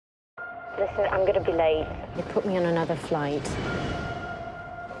Listen, I'm gonna be late. They put me on another flight.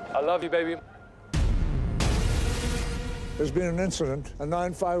 I love you, baby. There's been an incident. A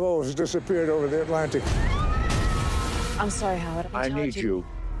 950 has disappeared over the Atlantic. I'm sorry, Howard. I need you.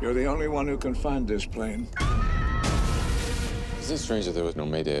 You're the only one who can find this plane. Is it strange that there was no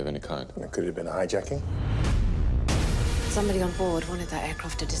mayday of any kind? It could have been a hijacking. Somebody on board wanted that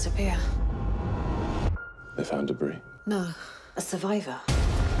aircraft to disappear. They found debris. No, a survivor.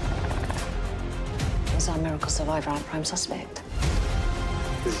 It was our miracle survivor, our prime suspect.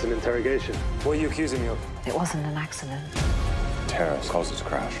 This is an interrogation. What are you accusing me of? It wasn't an accident. Terrorist caused this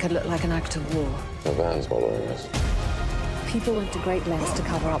crash. It could look like an act of war. The van's following us. People went to great lengths to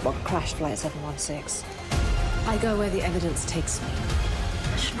cover up what crashed Flight 716. I go where the evidence takes me.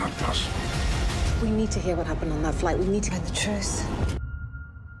 It's not possible. We need to hear what happened on that flight. We need to find the truth.